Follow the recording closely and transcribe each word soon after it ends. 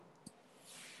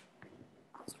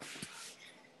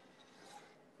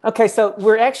Okay, so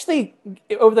we're actually,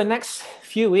 over the next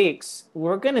few weeks,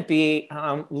 we're going to be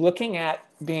looking at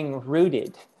being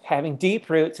rooted, having deep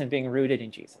roots and being rooted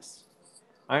in Jesus.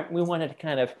 All right, we wanted to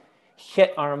kind of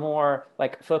hit our more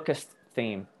like focused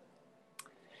theme.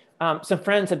 Some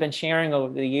friends have been sharing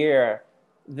over the year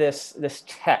this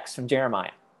text from Jeremiah.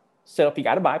 So if you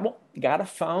got a Bible, you got a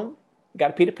phone, you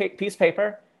got a piece of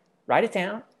paper, write it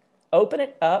down, open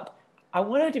it up. I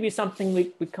want it to be something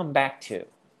we come back to.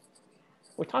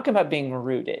 We're talking about being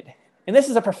rooted. And this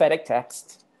is a prophetic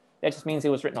text. That just means it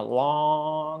was written a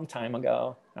long time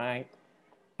ago, right?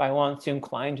 By ones who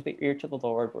inclined to the ear to the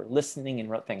Lord, were listening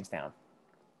and wrote things down.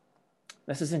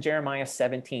 This is in Jeremiah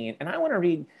 17. And I want to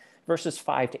read verses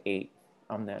 5 to 8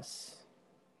 on this.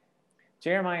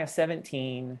 Jeremiah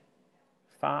 17,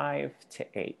 5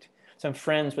 to 8. Some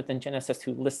friends within Genesis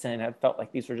who listen have felt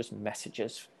like these were just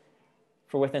messages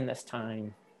for within this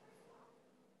time.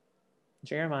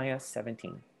 Jeremiah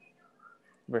 17,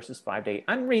 verses 5 to 8.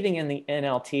 I'm reading in the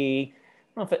NLT. I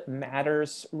don't know if it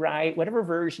matters, right? Whatever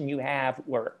version you have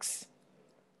works.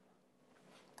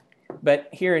 But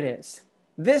here it is.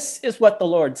 This is what the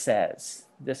Lord says.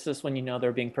 This is when you know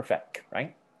they're being prophetic,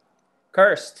 right?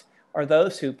 Cursed are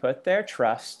those who put their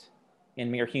trust in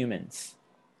mere humans,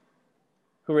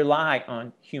 who rely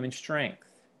on human strength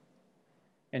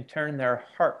and turn their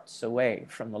hearts away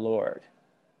from the Lord.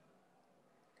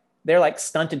 They're like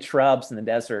stunted shrubs in the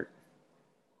desert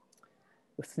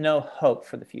with no hope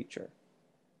for the future.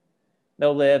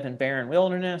 They'll live in barren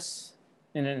wilderness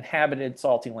in an inhabited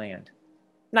salty land.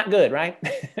 Not good, right?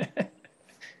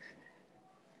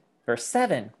 Verse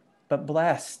 7, but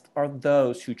blessed are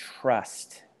those who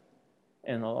trust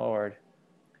in the Lord,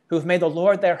 who have made the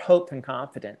Lord their hope and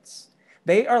confidence.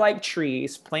 They are like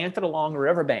trees planted along a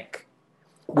riverbank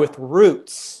with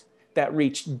roots that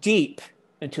reach deep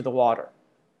into the water.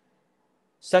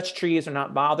 Such trees are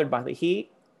not bothered by the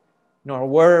heat, nor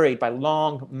worried by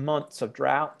long months of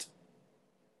drought.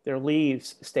 Their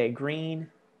leaves stay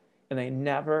green, and they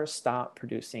never stop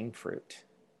producing fruit.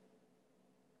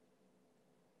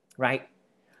 Right?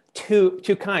 Two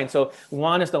kinds. So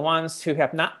one is the ones who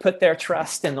have not put their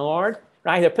trust in the Lord,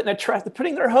 right? They're putting their trust, they're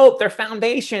putting their hope, their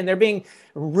foundation, they're being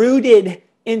rooted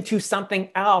into something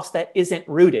else that isn't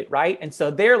rooted, right? And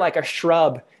so they're like a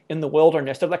shrub in the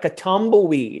wilderness. They're like a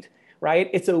tumbleweed,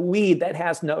 right? It's a weed that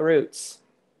has no roots,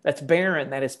 that's barren,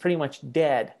 that is pretty much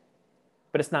dead,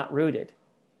 but it's not rooted.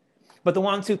 But the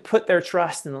ones who put their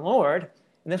trust in the Lord,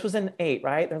 and this was in 8,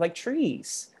 right? They're like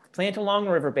trees planted along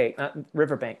a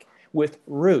riverbank with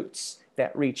roots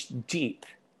that reach deep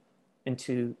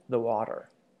into the water.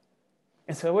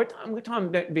 And so we're talking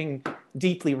about being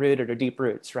deeply rooted or deep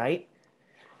roots, right?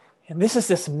 And this is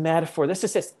this metaphor, this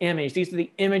is this image. These are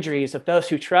the imageries of those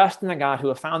who trust in the God who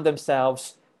have found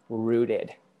themselves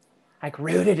rooted. Like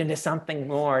rooted into something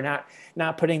more,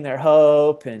 not putting their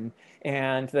hope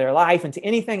and their life into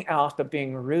anything else, but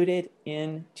being rooted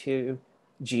into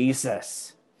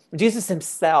Jesus. Jesus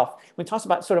himself, when he talks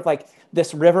about sort of like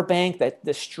this riverbank,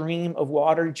 the stream of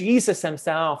water, Jesus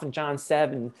himself in John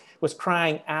 7 was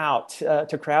crying out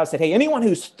to crowds, said, hey, anyone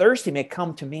who's thirsty may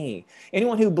come to me.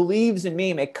 Anyone who believes in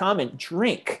me may come and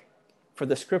drink. For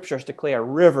the scriptures declare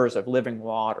rivers of living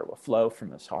water will flow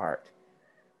from his heart.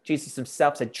 Jesus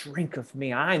himself said, drink of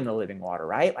me, I'm the living water,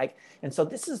 right? And so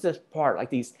this is this part,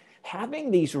 like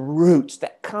having these roots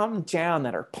that come down,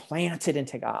 that are planted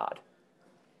into God.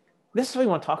 This is what we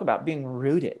want to talk about, being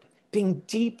rooted, being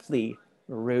deeply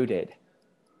rooted.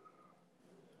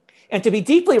 And to be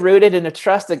deeply rooted in the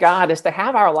trust of God is to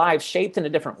have our lives shaped in a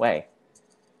different way.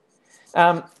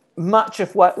 Much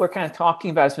of what we're kind of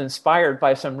talking about has been inspired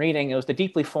by some reading. It was The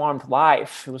Deeply Formed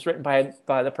Life. It was written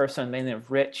by the person named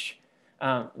Rich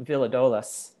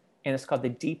Villodas, and it's called The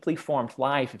Deeply Formed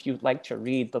Life, if you'd like to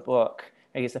read the book.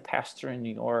 He's a pastor in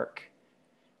New York.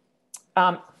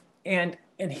 And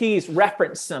he's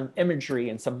referenced some imagery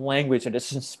and some language that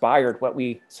has inspired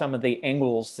some of the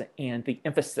angles and the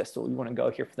emphasis that we want to go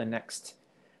here for the next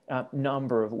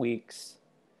number of weeks.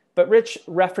 But Rich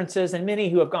references, and many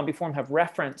who have gone before him have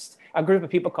referenced, a group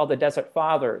of people called the Desert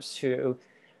Fathers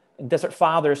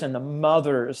and the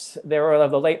mothers. They were of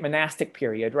the late monastic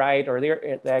period, right? Or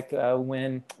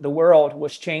when the world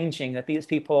was changing, that these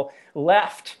people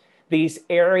left these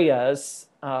areas,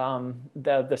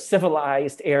 the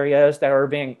civilized areas that are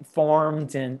being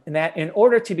formed, and that in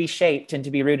order to be shaped and to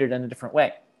be rooted in a different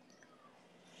way.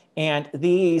 And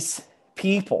these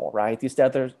people, right, these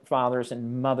Desert Fathers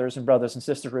and mothers and brothers and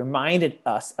sisters reminded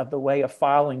us of the way of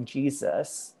following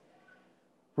Jesus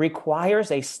requires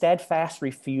a steadfast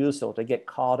refusal to get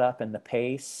caught up in the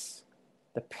pace,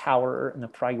 the power, and the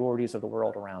priorities of the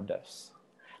world around us.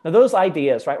 Now, those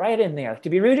ideas, right in there, to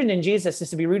be rooted in Jesus is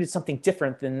to be rooted in something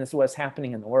different than this was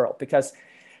happening in the world, because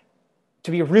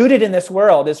to be rooted in this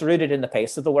world is rooted in the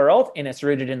pace of the world, and it's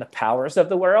rooted in the powers of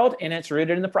the world, and it's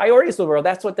rooted in the priorities of the world.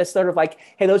 That's what this sort of like,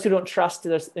 hey, those who don't trust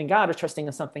in God are trusting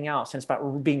in something else. And it's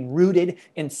about being rooted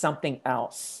in something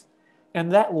else.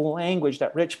 And that language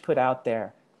that Rich put out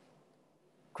there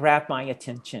grabbed my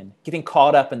attention, getting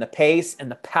caught up in the pace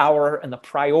and the power and the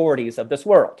priorities of this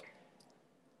world.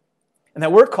 And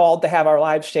that we're called to have our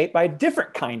lives shaped by a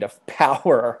different kind of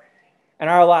power, and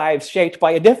our lives shaped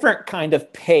by a different kind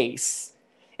of pace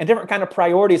and different kind of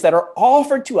priorities that are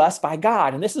offered to us by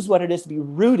God. And this is what it is to be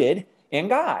rooted in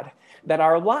God, that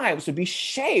our lives would be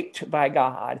shaped by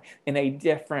God in a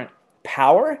different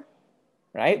power,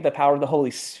 right? The power of the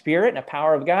Holy Spirit and the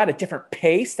power of God, a different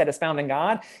pace that is found in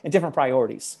God, and different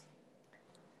priorities.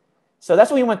 So that's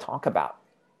what we want to talk about.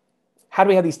 How do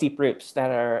we have these deep roots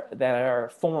that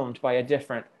are formed by a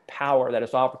different power that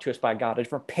is offered to us by God, a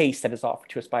different pace that is offered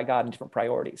to us by God, and different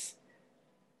priorities?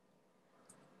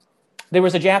 There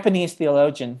was a Japanese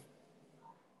theologian,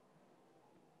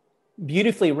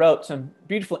 beautifully wrote some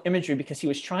beautiful imagery because he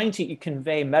was trying to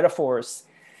convey metaphors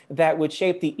that would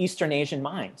shape the Eastern Asian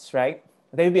minds, right?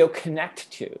 They would be able to connect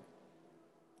to.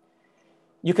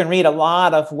 You can read a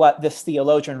lot of what this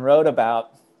theologian wrote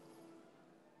about.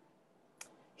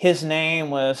 His name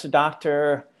was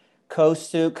Dr.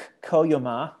 Kosuke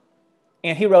Koyama,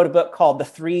 and he wrote a book called The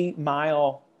 3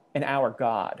 Mile an Hour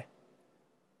God.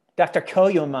 Dr.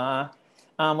 Koyama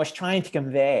was trying to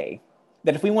convey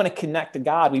that if we want to connect to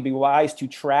God, we'd be wise to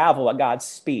travel at God's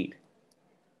speed.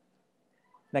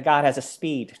 That God has a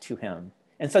speed to him.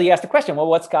 And so you ask the question, well,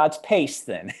 what's God's pace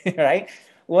then, right?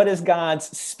 What is God's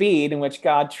speed in which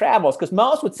God travels? Because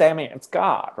most would say, it's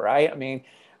God, right?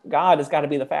 God has got to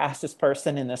be the fastest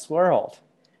person in this world.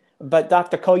 But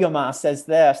Dr. Koyama says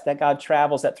this, that God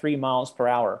travels at 3 miles per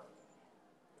hour,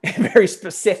 a very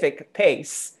specific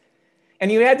pace.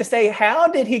 And you had to say, how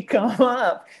did he come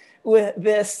up with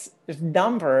this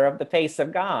number of the pace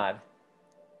of God?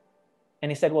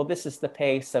 And he said, well, this is the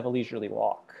pace of a leisurely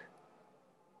walk.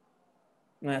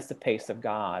 And that's the pace of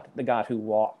God, the God who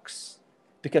walks,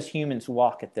 because humans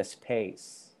walk at this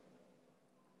pace,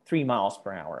 3 miles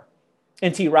per hour.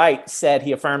 N.T. Wright said,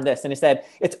 he affirmed this, and he said,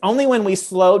 it's only when we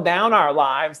slow down our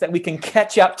lives that we can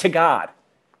catch up to God.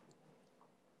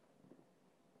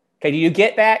 Okay, do you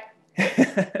get that?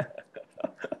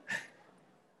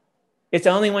 It's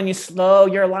only when you slow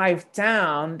your life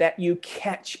down that you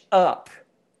catch up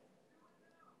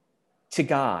to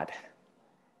God.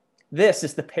 This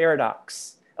is the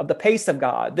paradox of the pace of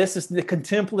God. This is the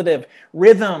contemplative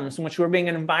rhythms in which we're being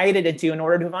invited into in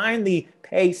order to find the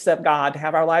pace of God, to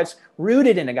have our lives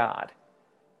rooted in God.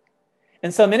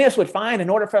 And so many of us would find, in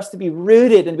order for us to be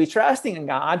rooted and be trusting in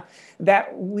God,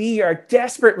 that we are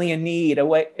desperately in need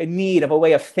of a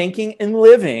way of thinking and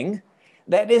living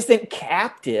that isn't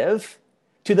captive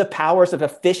to the powers of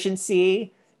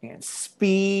efficiency and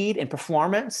speed and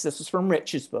performance. This is from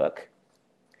Rich's book.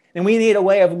 And we need a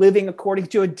way of living according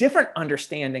to a different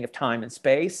understanding of time and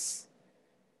space.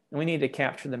 And we need to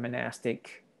capture the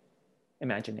monastic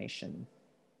imagination.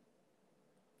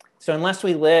 So unless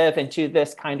we live into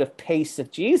this kind of pace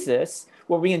of Jesus,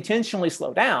 where we intentionally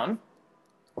slow down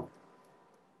in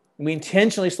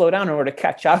order to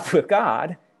catch up with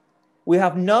God, we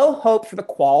have no hope for the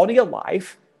quality of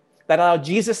life that allowed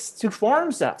Jesus to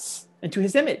form us into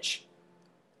his image.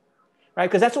 Right?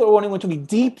 Because that's what we want to be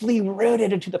deeply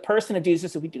rooted into the person of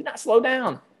Jesus. If we do not slow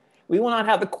down, we will not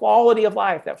have the quality of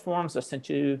life that forms us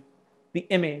into the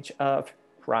image of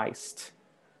Christ.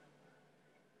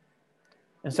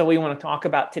 And so what we want to talk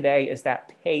about today is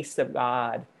that pace of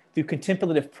God through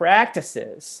contemplative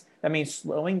practices. That means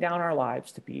slowing down our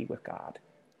lives to be with God.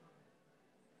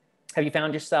 Have you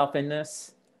found yourself in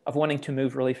this, of wanting to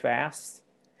move really fast?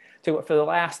 So for the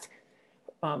last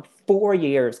 4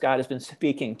 years, God has been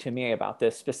speaking to me about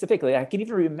this specifically. I can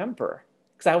even remember,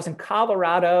 because I was in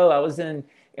Colorado. I was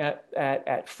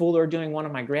at Fuller doing one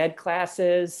of my grad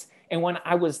classes. And when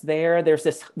I was there, there's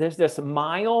this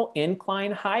mile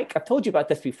incline hike. I've told you about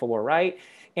this before, right?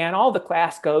 And all the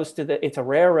class goes to it's a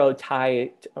railroad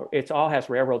tie. It all has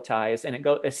railroad ties, and it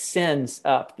ascends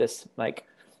up this like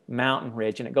mountain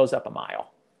ridge, and it goes up a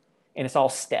mile. And it's all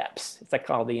steps. It's like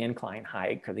called the incline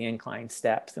hike or the incline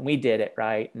steps. And we did it,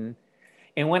 right? And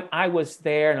when I was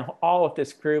there, and all of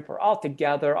this group are all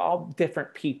together, all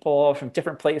different people from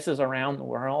different places around the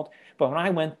world. But when I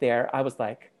went there, I was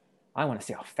like, I want to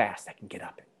see how fast I can get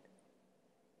up it.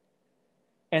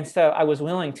 And so I was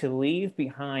willing to leave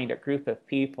behind a group of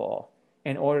people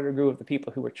in order to agree with the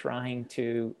people who were trying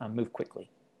to move quickly.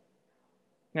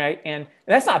 right? And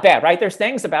that's not bad, right? There's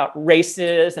things about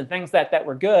races and things that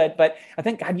were good, but I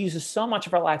think God uses so much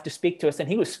of our life to speak to us, and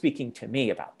he was speaking to me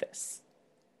about this.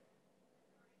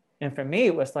 And for me,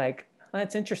 it was like, well,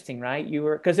 that's interesting, right?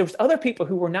 Because there was other people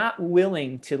who were not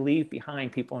willing to leave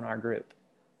behind people in our group.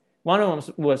 One of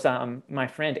them was my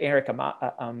friend Eric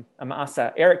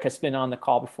Amasa. Eric has been on the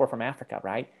call before from Africa,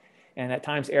 right? And at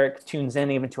times Eric tunes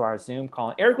in even to our Zoom call.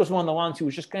 And Eric was one of the ones who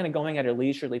was just kind of going at a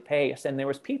leisurely pace. And there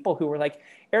was people who were like,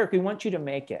 Eric, we want you to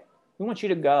make it. We want you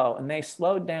to go. And they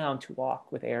slowed down to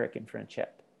walk with Eric in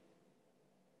friendship.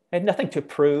 They had nothing to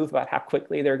prove about how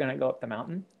quickly they were going to go up the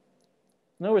mountain.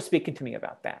 No one was speaking to me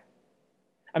about that.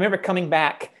 I remember coming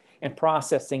back and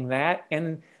processing that.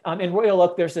 And in Royal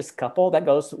Oak, there's this couple that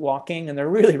goes walking, and they're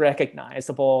really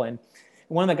recognizable. And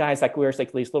one of the guys like wears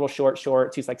like these little short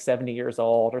shorts. He's like 70 years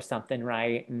old or something,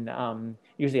 right? And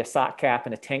usually a sock cap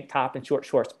and a tank top and short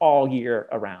shorts all year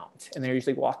around. And they're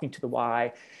usually walking to the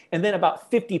Y. And then about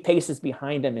 50 paces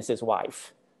behind him is his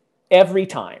wife, every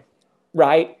time,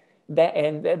 right?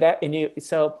 And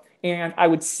I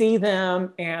would see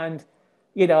them, and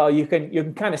you know, you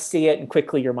can kind of see it, and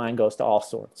quickly your mind goes to all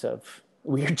sorts of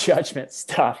weird judgment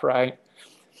stuff, right?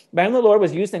 But the Lord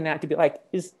was using that to be like,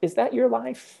 is that your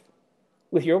life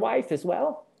with your wife as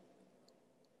well?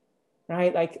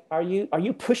 Right? Like, are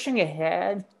you pushing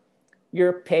ahead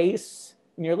your pace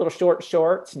and your little short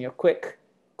shorts and your quick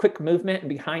movement, and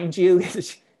behind you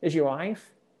is your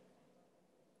wife?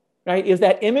 Right? Is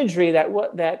that imagery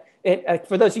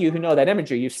for those of you who know that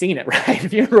imagery, you've seen it, right?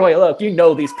 If you're in Royal Oak, you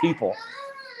know these people.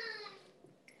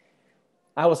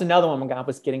 I was another one when God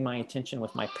was getting my attention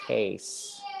with my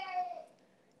pace.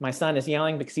 My son is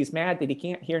yelling because he's mad that he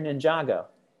can't hear Ninjago.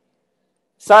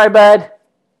 Sorry, bud.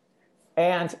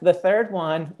 And the third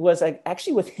one was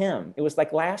actually with him. It was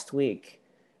like last week.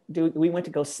 We went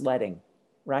to go sledding,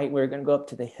 right? We were going to go up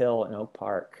to the hill in Oak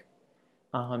Park.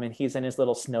 And he's in his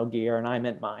little snow gear, and I'm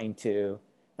in mine too.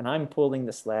 And I'm pulling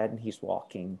the sled, and he's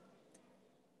walking.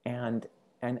 And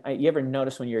you ever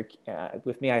notice when you're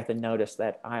with me, I have to notice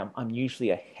that I'm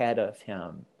usually ahead of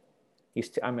him.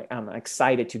 I'm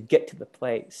excited to get to the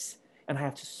place. And I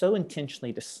have to so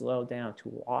intentionally to slow down, to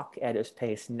walk at his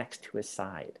pace next to his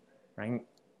side, right?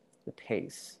 The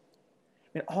pace.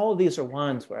 I mean, all of these are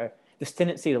ones where this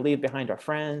tendency to leave behind our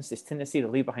friends, this tendency to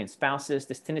leave behind spouses,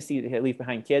 this tendency to leave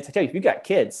behind kids. I tell you, if you've got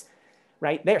kids,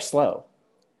 right, they're slow,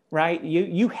 right?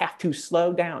 You have to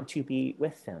slow down to be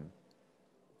with them.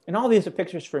 And all these are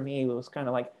pictures for me. It was kind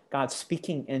of like God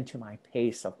speaking into my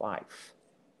pace of life.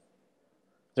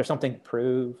 Is there something to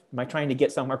prove? Am I trying to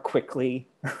get somewhere quickly,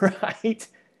 right?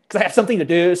 Because I have something to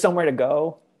do, somewhere to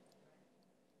go.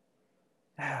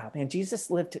 Man,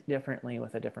 Jesus lived differently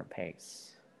with a different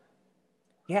pace.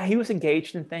 Yeah, he was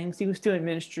engaged in things. He was doing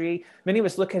ministry. Many of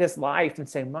us look at his life and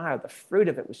say, wow, the fruit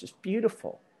of it was just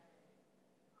beautiful.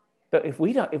 But if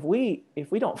we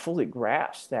don't fully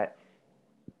grasp that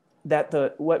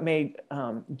what made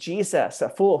Jesus, a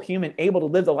full human, able to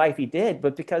live the life he did,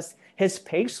 but because his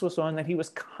pace was one that he was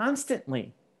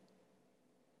constantly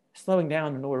slowing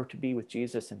down in order to be with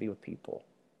Jesus and be with people.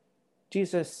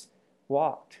 Jesus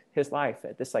walked his life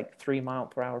at this like 3 mile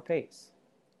per hour pace,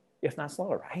 if not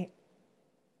slower, right?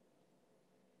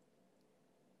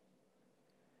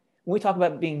 When we talk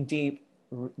about being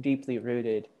deeply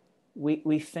rooted,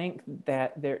 we think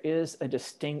that there is a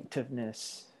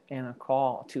distinctiveness and a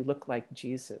call to look like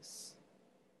Jesus.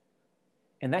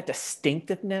 And that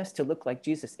distinctiveness to look like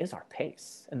Jesus is our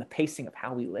pace and the pacing of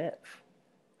how we live,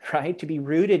 right? To be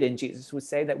rooted in Jesus would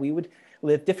say that we would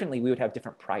live differently. We would have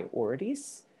different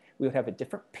priorities. We would have a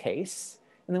different pace.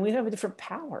 And then we'd have a different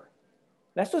power.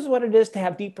 That's just what it is to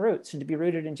have deep roots and to be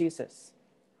rooted in Jesus.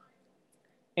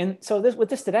 And so with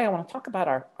this today, I want to talk about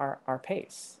our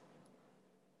pace.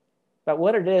 About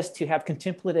what it is to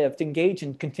engage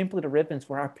in contemplative rhythms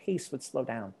where our pace would slow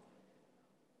down.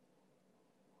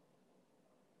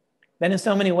 Then in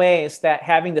so many ways that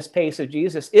having this pace of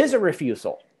Jesus is a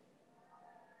refusal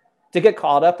to get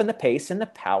caught up in the pace and the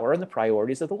power and the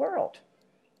priorities of the world.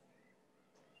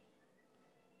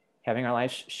 Having our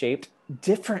lives shaped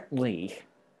differently.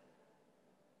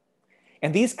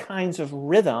 And these kinds of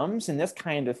rhythms and this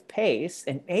kind of pace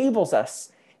enables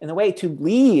us in a way to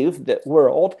leave the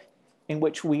world in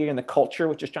which we are in the culture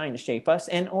which is trying to shape us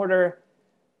in order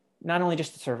not only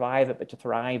just to survive it, but to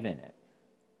thrive in it,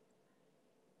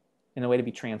 in a way to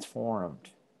be transformed.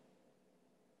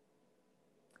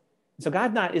 So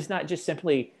God is not just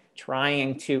simply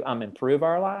trying to improve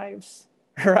our lives,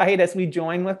 right? As we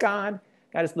join with God,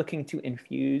 God is looking to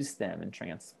infuse them and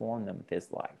transform them with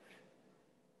his life.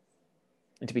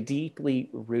 And to be deeply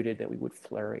rooted that we would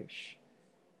flourish.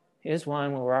 is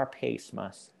one where our pace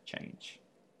must change.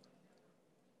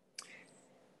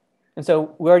 And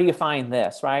so where do you find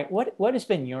this, right? What has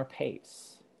been your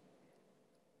pace?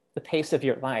 The pace of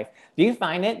your life. Do you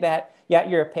find it that, yeah,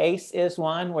 your pace is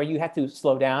one where you have to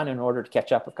slow down in order to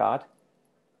catch up with God?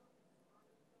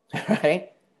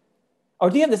 Right? Or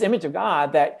do you have this image of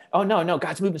God that, oh, no,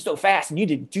 God's moving so fast and you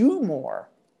need to do more?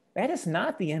 That is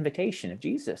not the invitation of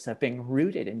Jesus, of being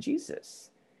rooted in Jesus.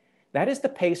 That is the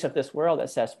pace of this world that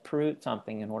says, prove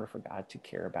something in order for God to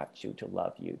care about you, to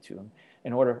love you,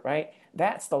 in order, right?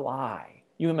 That's the lie.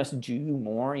 You must do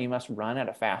more. You must run at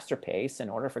a faster pace in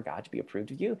order for God to be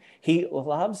approved of you. He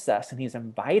loves us and he's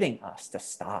inviting us to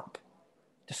stop,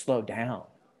 to slow down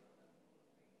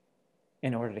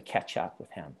in order to catch up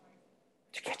with him,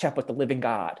 to catch up with the living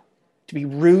God, to be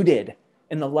rooted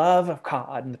in the love of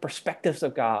God and the perspectives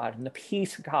of God and the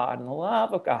peace of God and the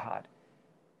love of God.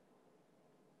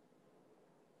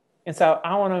 And so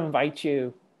I want to invite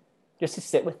you just to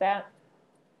sit with that.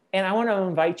 And I want to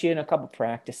invite you in a couple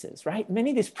practices, right?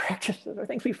 Many of these practices are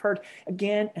things we've heard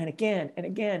again and again and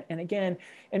again and again.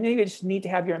 And maybe you just need to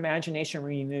have your imagination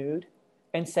renewed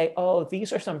and say, oh,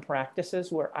 these are some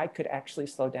practices where I could actually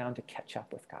slow down to catch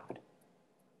up with God.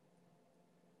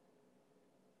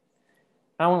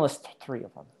 I want to list 3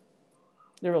 of them.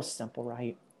 They're real simple,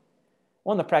 right?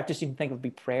 One of the practices you can think of would be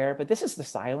prayer, but this is the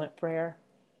silent prayer.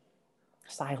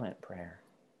 Silent prayer.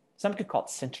 Some could call it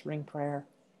centering prayer.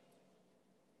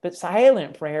 But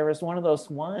silent prayer is one of those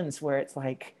ones where it's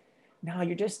like, no,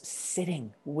 you're just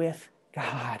sitting with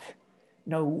God.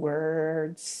 No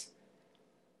words,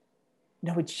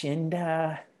 no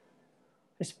agenda,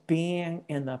 just being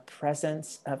in the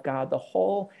presence of God. The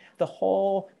whole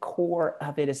core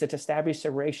of it is to establish a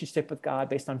relationship with God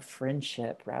based on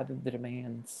friendship rather than the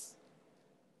demands.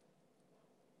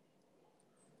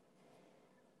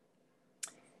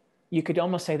 You could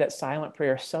almost say that silent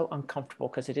prayer is so uncomfortable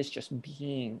because it is just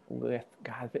being with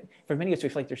God. But for many of us, we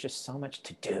feel like there's just so much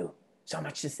to do, so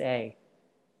much to say.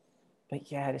 But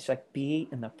yeah, it's like be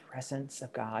in the presence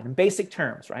of God. In basic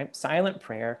terms, right? Silent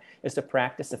prayer is the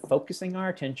practice of focusing our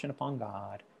attention upon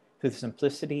God through the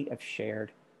simplicity of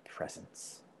shared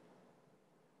presence.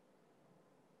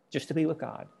 Just to be with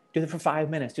God. Do that for 5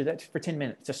 minutes. Do that for 10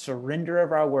 minutes. To surrender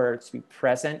of our words, to be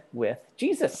present with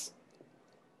Jesus.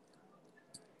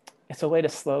 It's a way to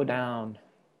slow down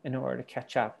in order to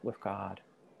catch up with God.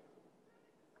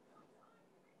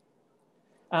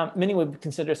 Many would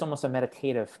consider this almost a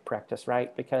meditative practice,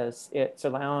 right? Because it's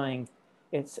not allowing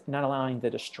the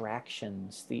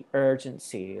distractions, the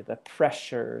urgency, the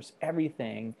pressures,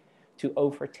 everything to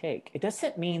overtake. It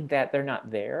doesn't mean that they're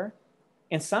not there.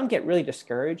 And some get really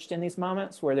discouraged in these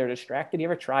moments where they're distracted. You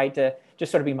ever tried to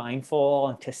just sort of be mindful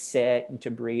and to sit and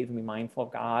to breathe and be mindful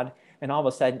of God? And all of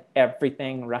a sudden,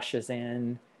 everything rushes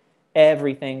in.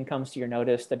 Everything comes to your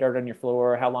notice, the dirt on your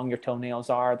floor, how long your toenails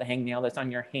are, the hangnail that's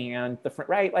on your hand,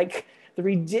 right? Like the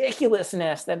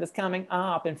ridiculousness that is coming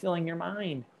up and filling your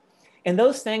mind. And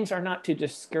those things are not to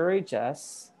discourage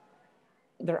us.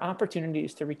 They're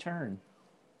opportunities to return.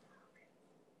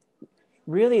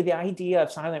 Really, the idea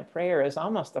of silent prayer is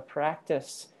almost a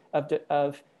practice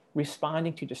of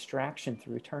responding to distraction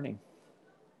through returning.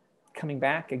 Coming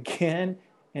back again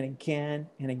and again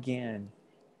and again.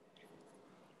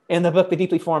 In the book, The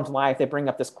Deeply Formed Life, they bring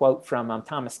up this quote from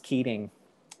Thomas Keating.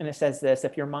 And it says this: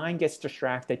 if your mind gets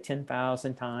distracted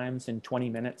 10,000 times in 20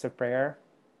 minutes of prayer,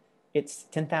 it's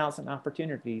 10,000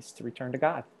 opportunities to return to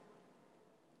God.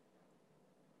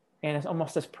 And it's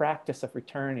almost this practice of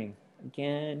returning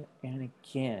again and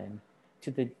again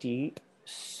to the deep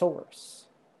source,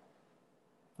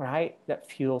 right, that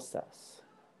fuels us.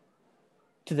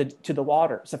 To the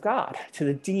waters of God, to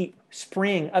the deep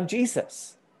spring of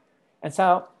Jesus. And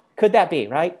so could that be,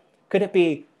 right? Could it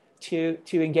be to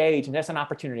engage, and that's an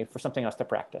opportunity for something else to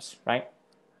practice, right?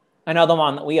 Another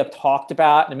one that we have talked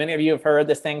about, and many of you have heard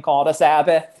this thing called a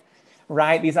Sabbath,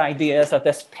 right? These ideas of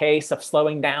this pace of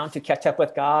slowing down to catch up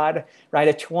with God, right?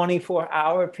 A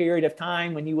 24-hour period of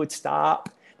time when you would stop.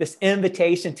 This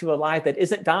invitation to a life that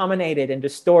isn't dominated and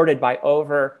distorted by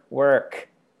overwork.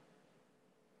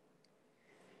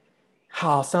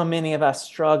 Oh, so many of us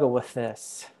struggle with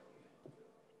this.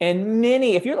 And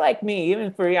many, if you're like me,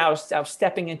 even for me, I was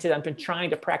stepping into, I've been trying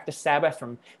to practice Sabbath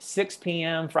from 6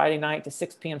 p.m. Friday night to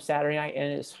 6 p.m. Saturday night,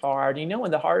 and it's hard. You know, one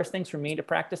of the hardest things for me to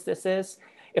practice this is,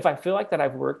 if I feel like that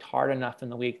I've worked hard enough in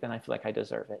the week, then I feel like I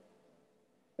deserve it.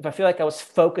 If I feel like I was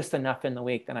focused enough in the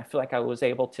week, then I feel like I was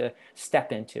able to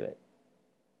step into it.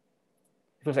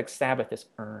 It feels like Sabbath is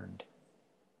earned,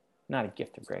 not a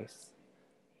gift of grace.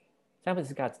 Sabbath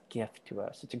is God's gift to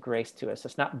us. It's a grace to us.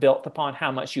 It's not built upon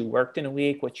how much you worked in a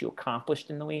week, what you accomplished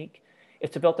in the week.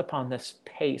 It's built upon this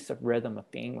pace of rhythm of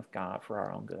being with God for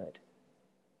our own good.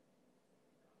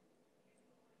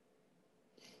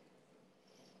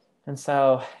 And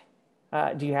so,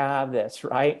 do you have this,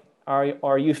 right?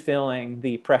 Are you feeling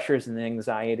the pressures and the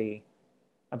anxiety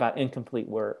about incomplete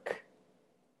work,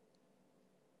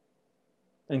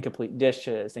 incomplete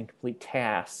dishes, incomplete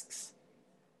tasks,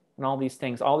 and all these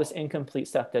things, all this incomplete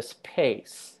stuff, this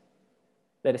pace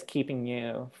that is keeping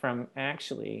you from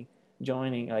actually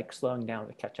joining, like slowing down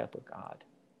to catch up with God?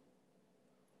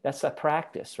 That's a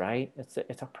practice, right?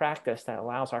 It's a practice that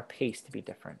allows our pace to be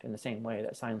different in the same way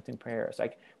that silencing prayer is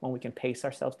like when we can pace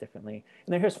ourselves differently.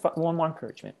 And then here's one more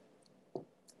encouragement.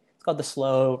 It's called the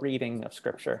slow reading of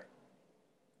Scripture.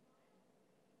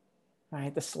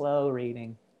 Right? The slow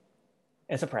reading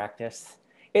is a practice.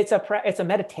 It's a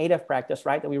meditative practice,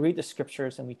 right? That we read the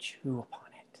Scriptures and we chew upon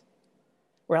it.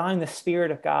 We're allowing the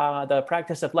Spirit of God, the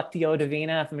practice of Lectio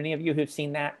Divina, for many of you who've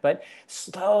seen that, but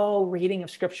slow reading of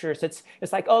Scriptures. It's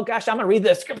like, oh gosh, I'm going to read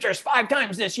the Scriptures 5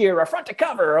 times this year, or front to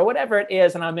cover, or whatever it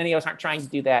is. And many of us aren't trying to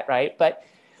do that, right? But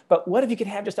what if you could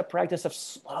have just a practice of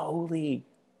slowly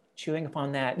chewing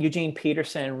upon that? Eugene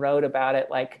Peterson wrote about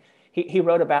it like, he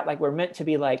wrote about like we're meant to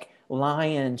be like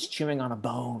lions chewing on a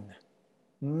bone,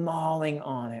 mauling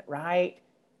on it, right?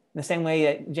 In the same way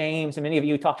that James and many of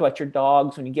you talked about your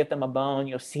dogs, when you give them a bone,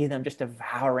 you'll see them just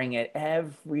devouring it,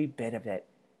 every bit of it.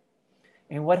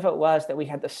 And what if it was that we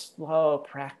had the slow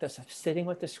practice of sitting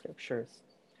with the Scriptures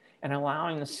and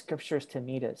allowing the Scriptures to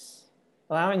meet us,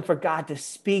 allowing for God to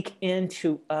speak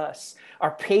into us?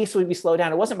 Our pace would be slowed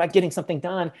down. It wasn't about getting something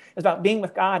done. It was about being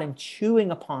with God and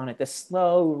chewing upon it, the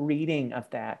slow reading of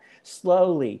that,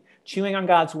 slowly chewing on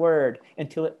God's word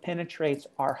until it penetrates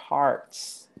our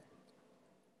hearts,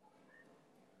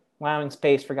 allowing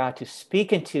space for God to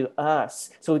speak into us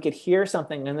so we could hear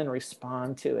something and then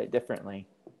respond to it differently.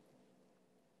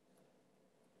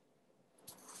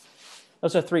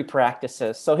 Those are 3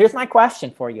 practices. So here's my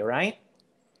question for you, right?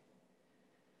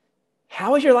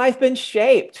 How has your life been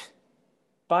shaped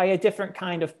by a different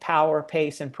kind of power,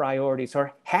 pace, and priorities?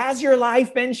 Or has your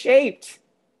life been shaped?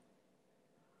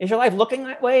 Is your life looking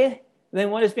that way than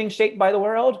what is being shaped by the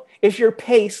world? Is your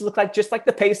pace look like just like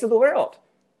the pace of the world?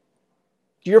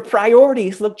 Do your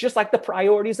priorities look just like the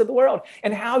priorities of the world?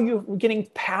 And how you're getting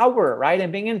power, right?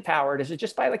 And being empowered, is it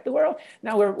just by like the world?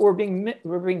 Now we're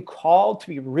being called to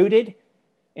be rooted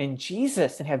in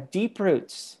Jesus and have deep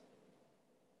roots.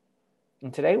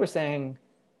 And today we're saying,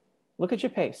 look at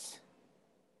your pace.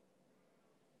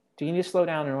 Do you need to slow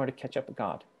down in order to catch up with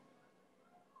God?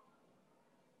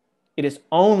 It is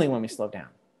only when we slow down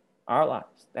our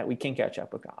lives that we can catch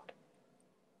up with God.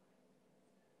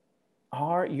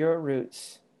 Are your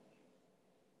roots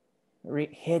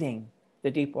hitting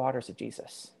the deep waters of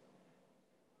Jesus?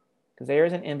 Because there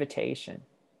is an invitation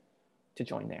to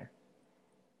join there.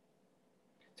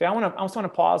 So I just want to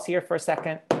pause here for a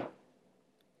second.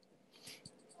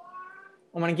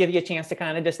 I want to give you a chance to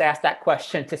kind of just ask that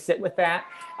question, to sit with that.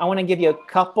 I want to give you a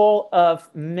couple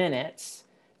of minutes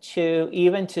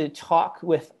to talk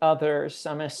with others.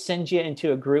 I'm going to send you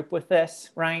into a group with this,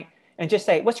 right? And just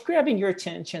say, what's grabbing your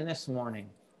attention this morning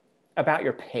about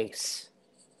your pace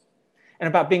and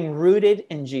about being rooted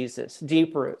in Jesus,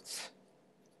 deep roots,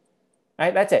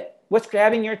 right? That's it. What's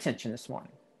grabbing your attention this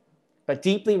morning? But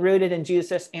deeply rooted in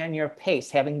Jesus and your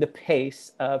pace, having the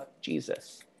pace of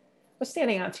Jesus. What's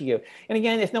standing out to you? And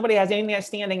again, if nobody has anything that's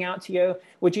standing out to you,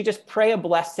 would you just pray a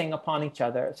blessing upon each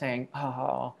other, saying,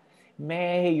 oh,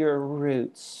 may your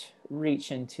roots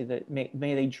reach into may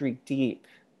they drink deep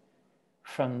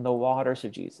from the waters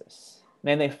of Jesus.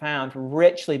 May they found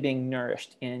richly being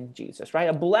nourished in Jesus, right?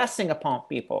 A blessing upon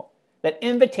people, that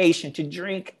invitation to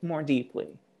drink more deeply.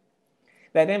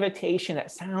 That invitation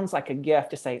that sounds like a gift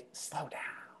to say, slow down.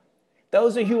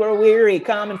 Those of you who are weary,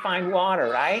 come and find water,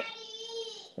 right?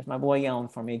 There's my boy yelling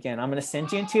for me again. I'm going to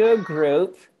send you into a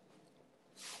group.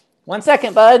 1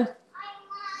 second, bud.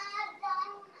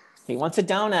 He wants a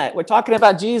donut. We're talking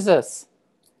about Jesus.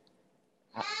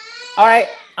 All right,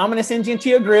 I'm going to send you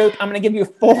into a group. I'm going to give you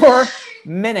 4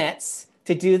 minutes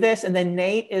to do this, and then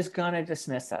Nate is going to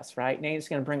dismiss us, right? Nate is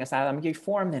going to bring us out. I'm going to give you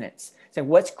 4 minutes. Say,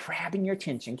 what's grabbing your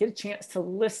attention? Get a chance to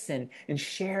listen and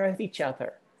share with each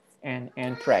other and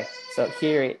pray. So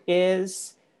here it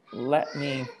is. Let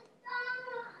me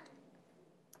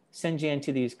send you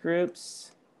into these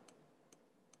groups.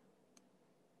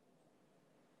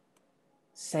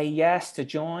 Say yes to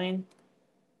join.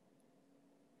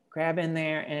 Grab in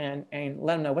there and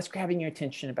let them know what's grabbing your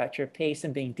attention about your pace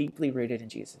and being deeply rooted in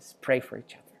Jesus. Pray for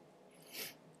each other.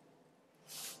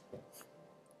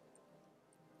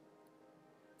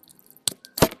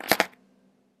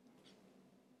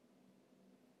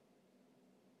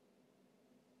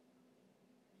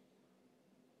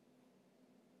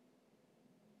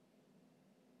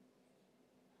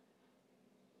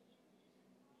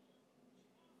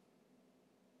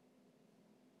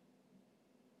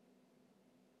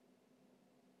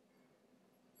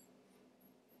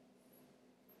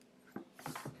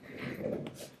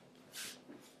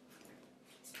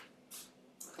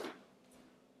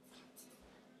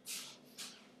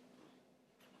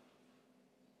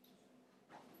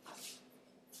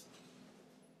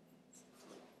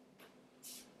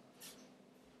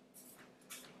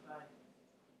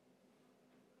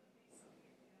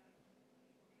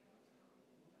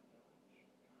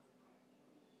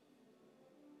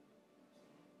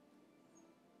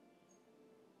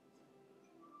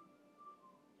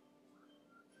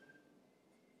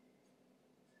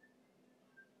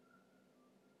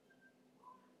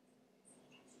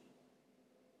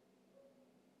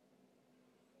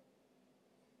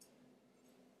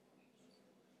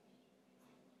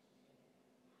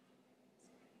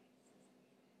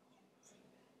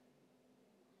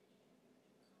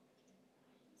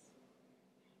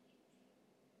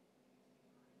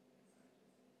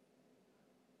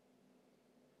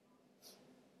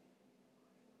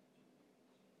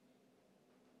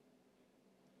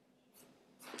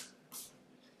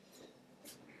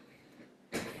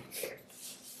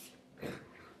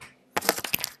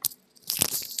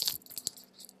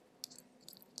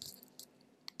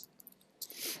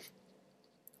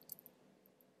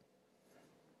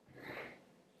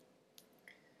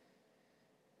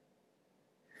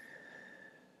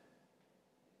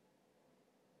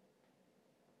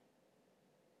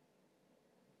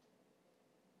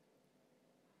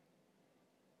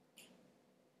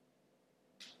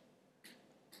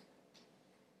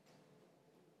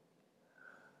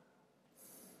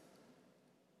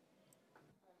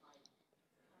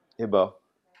 Ibo,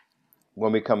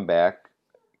 when we come back,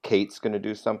 Kate's going to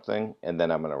do something, and then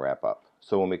I'm going to wrap up.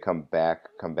 So when we come back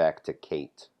to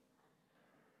Kate.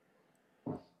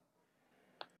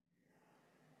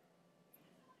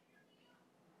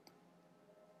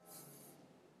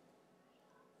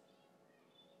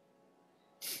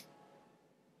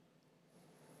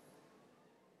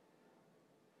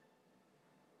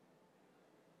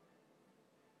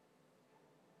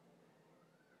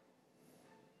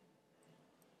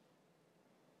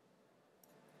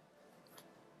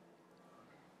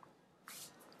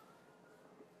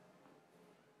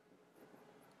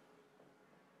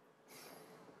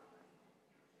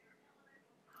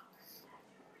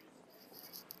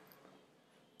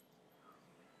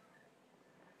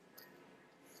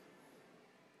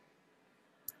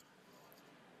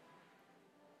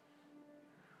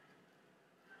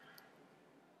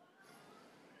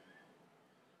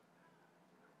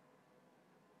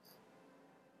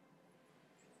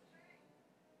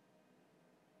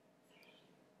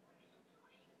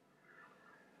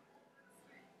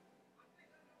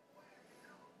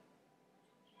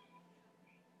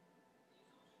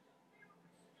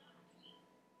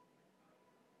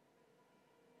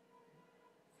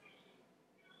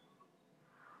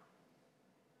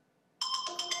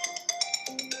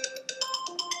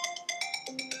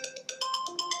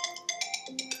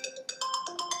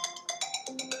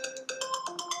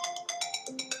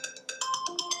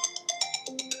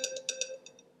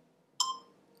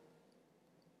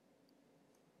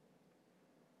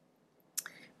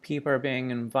 People are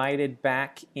being invited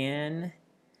back in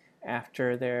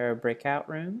after their breakout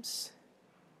rooms.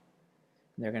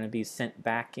 They're going to be sent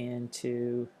back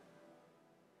into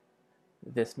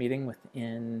this meeting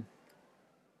within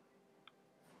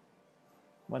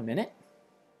 1 minute.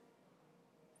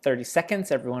 30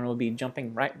 seconds, everyone will be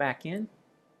jumping right back in.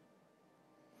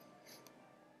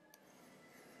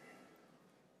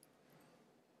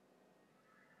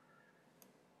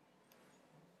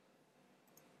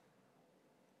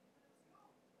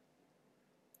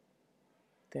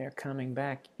 They're coming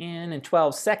back in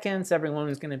 12 seconds. Everyone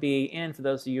is going to be in for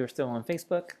those of you who are still on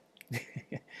Facebook.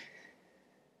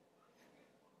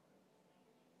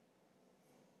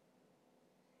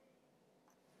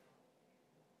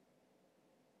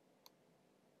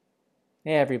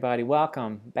 Hey, everybody,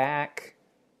 welcome back.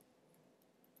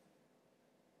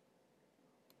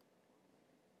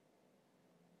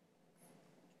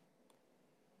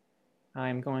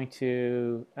 I'm going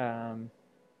to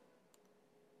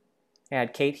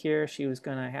add Kate here. She was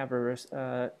going to have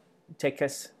her take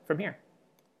us from here.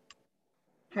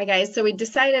 Hi, guys. So we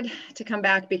decided to come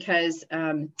back because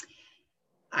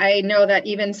I know that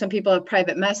even some people have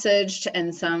private messaged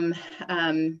and some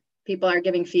people are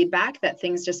giving feedback that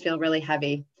things just feel really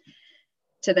heavy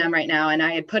to them right now. And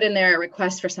I had put in there a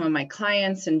request for some of my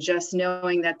clients, and just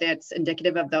knowing that that's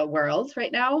indicative of the world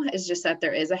right now is just that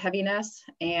there is a heaviness.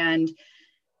 And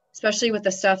especially with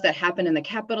the stuff that happened in the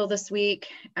Capitol this week,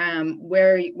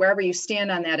 wherever you stand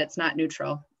on that, it's not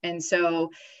neutral. And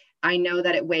so I know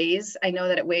that it weighs. I know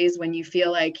that it weighs when you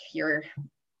feel like your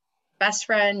best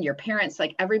friend, your parents,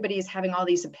 like everybody's having all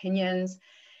these opinions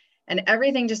and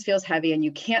everything just feels heavy, and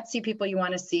you can't see people you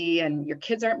want to see, and your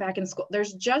kids aren't back in school.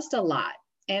 There's just a lot.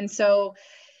 And so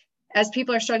as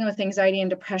people are struggling with anxiety and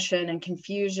depression and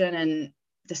confusion and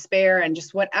despair and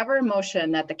just whatever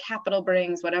emotion that the Capitol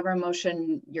brings, whatever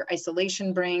emotion your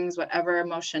isolation brings, whatever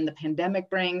emotion the pandemic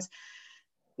brings,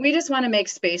 we just want to make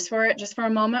space for it just for a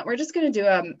moment. We're just going to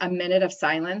do a minute of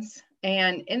silence.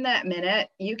 And in that minute,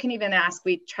 you can even ask,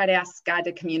 we try to ask God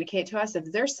to communicate to us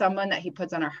if there's someone that he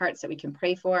puts on our hearts that we can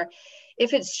pray for.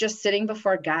 If it's just sitting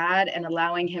before God and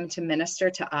allowing him to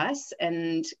minister to us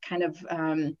and kind of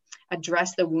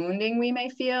address the wounding we may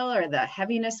feel or the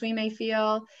heaviness we may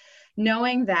feel,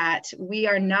 knowing that we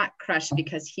are not crushed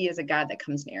because he is a God that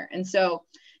comes near. And so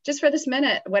just for this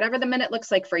minute, whatever the minute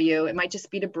looks like for you, it might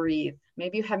just be to breathe.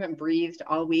 Maybe you haven't breathed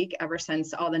all week ever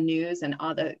since all the news and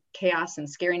all the chaos and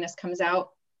scariness comes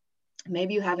out.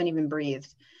 Maybe you haven't even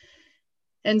breathed.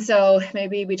 And so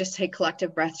maybe we just take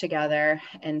collective breath together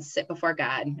and sit before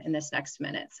God in this next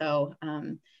minute. So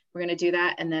we're going to do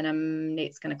that. And then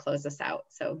Nate's going to close us out.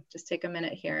 So just take a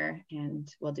minute here and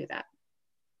we'll do that.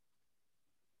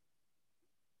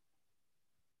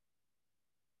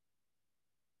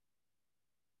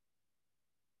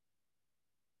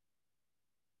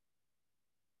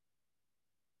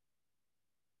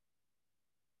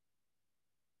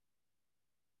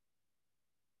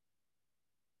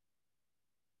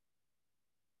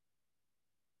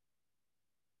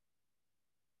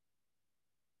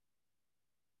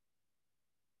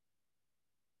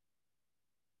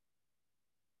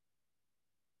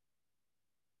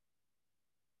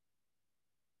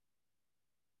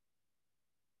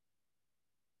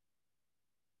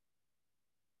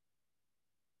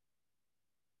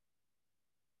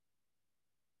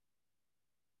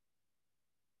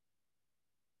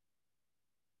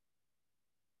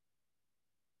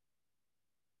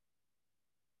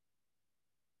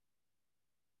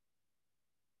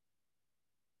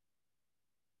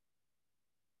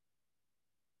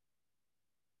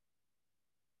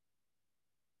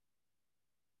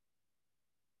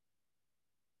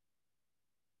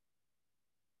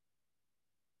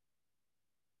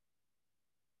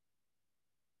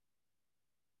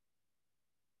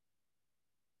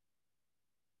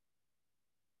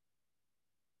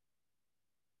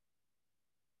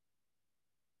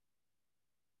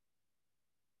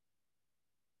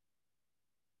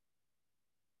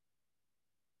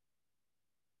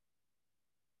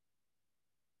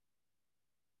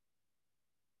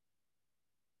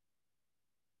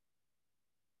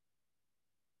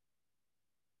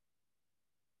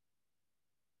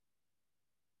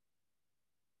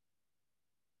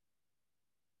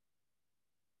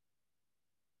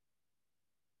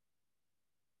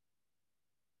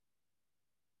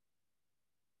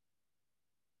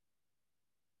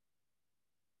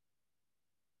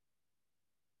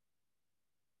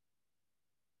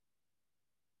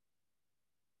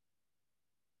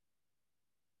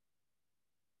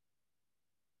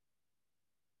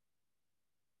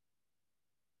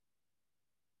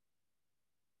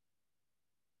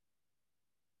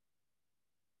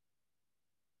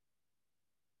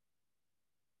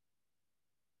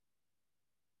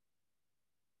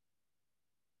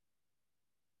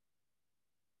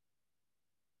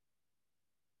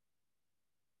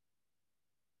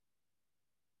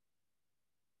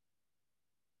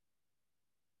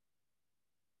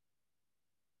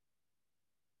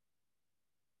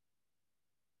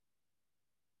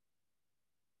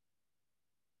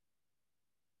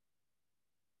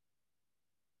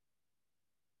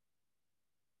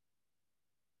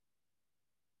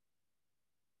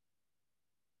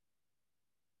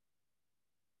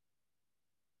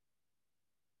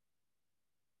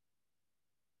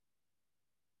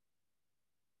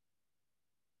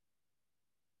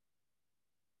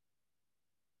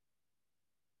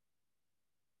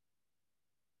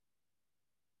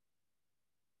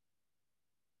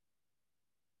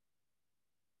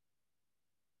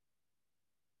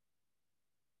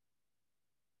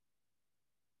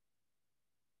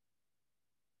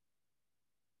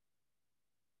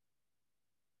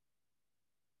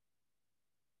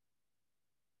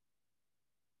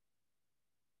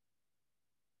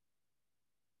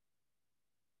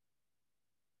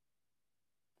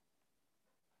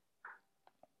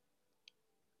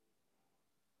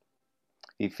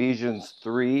 Ephesians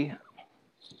 3.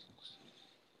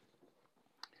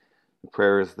 The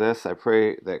prayer is this: I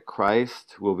pray that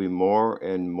Christ will be more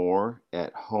and more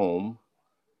at home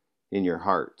in your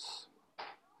hearts,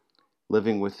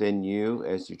 living within you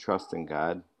as you trust in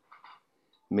God.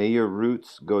 May your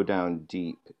roots go down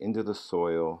deep into the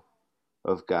soil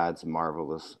of God's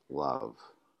marvelous love.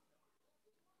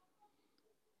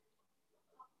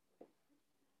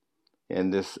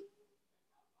 And this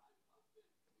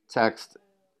text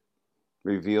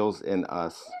reveals in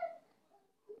us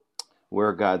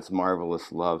where God's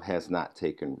marvelous love has not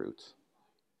taken root.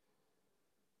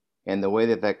 And the way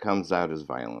that that comes out is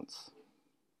violence.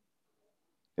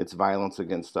 It's violence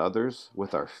against others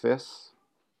with our fists.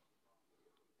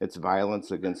 It's violence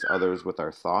against others with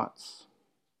our thoughts.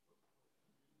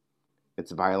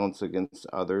 It's violence against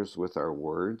others with our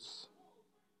words.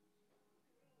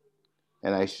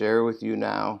 And I share with you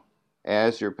now,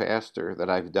 as your pastor, that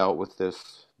I've dealt with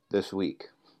this week,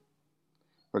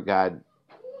 where God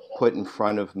put in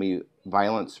front of me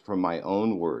violence from my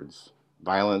own words,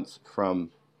 violence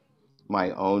from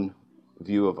my own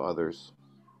view of others.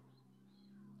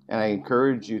 And I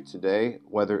encourage you today,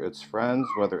 whether it's friends,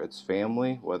 whether it's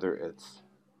family, whether it's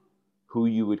who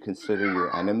you would consider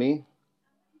your enemy,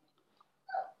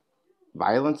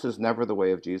 violence is never the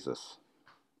way of Jesus.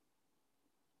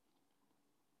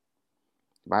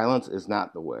 Violence is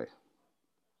not the way.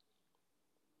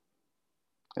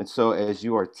 And so as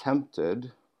you are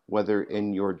tempted, whether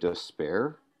in your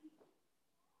despair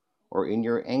or in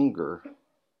your anger,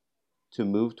 to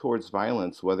move towards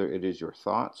violence, whether it is your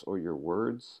thoughts or your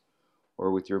words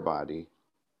or with your body,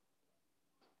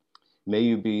 may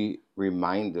you be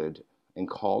reminded and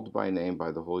called by name by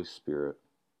the Holy Spirit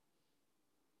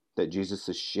that Jesus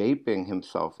is shaping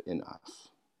himself in us.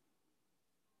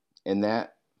 And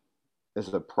that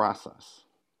is a process.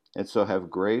 And so have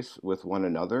grace with one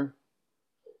another,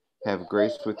 have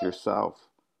grace with yourself,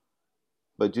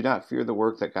 but do not fear the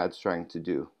work that God's trying to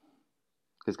do.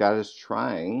 Because God is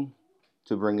trying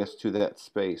to bring us to that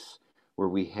space where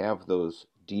we have those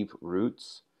deep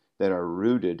roots that are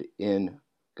rooted in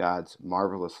God's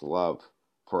marvelous love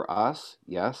for us,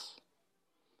 yes,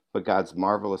 but God's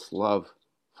marvelous love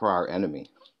for our enemy.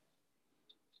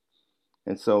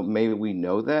 And so may we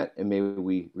know that, and may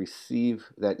we receive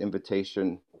that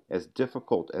invitation, as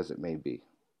difficult as it may be.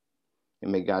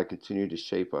 And may God continue to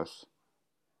shape us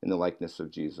in the likeness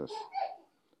of Jesus.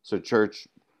 So church,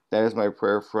 that is my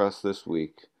prayer for us this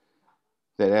week,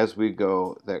 that as we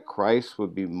go, that Christ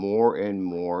would be more and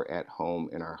more at home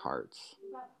in our hearts.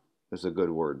 There's a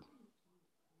good word.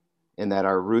 And that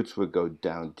our roots would go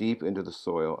down deep into the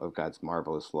soil of God's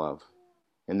marvelous love.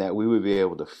 And that we would be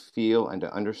able to feel and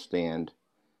to understand,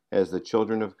 as the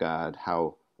children of God,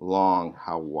 how long,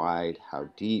 how wide, how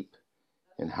deep,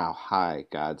 and how high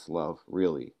God's love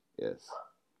really is.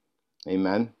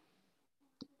 Amen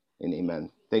and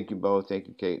amen. Thank you both. Thank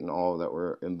you, Kate, and all that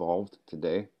were involved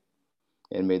today.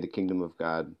 And may the kingdom of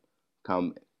God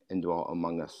come and dwell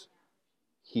among us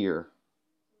here.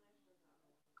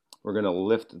 We're going to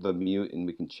lift the mute and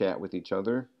we can chat with each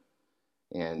other.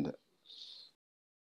 And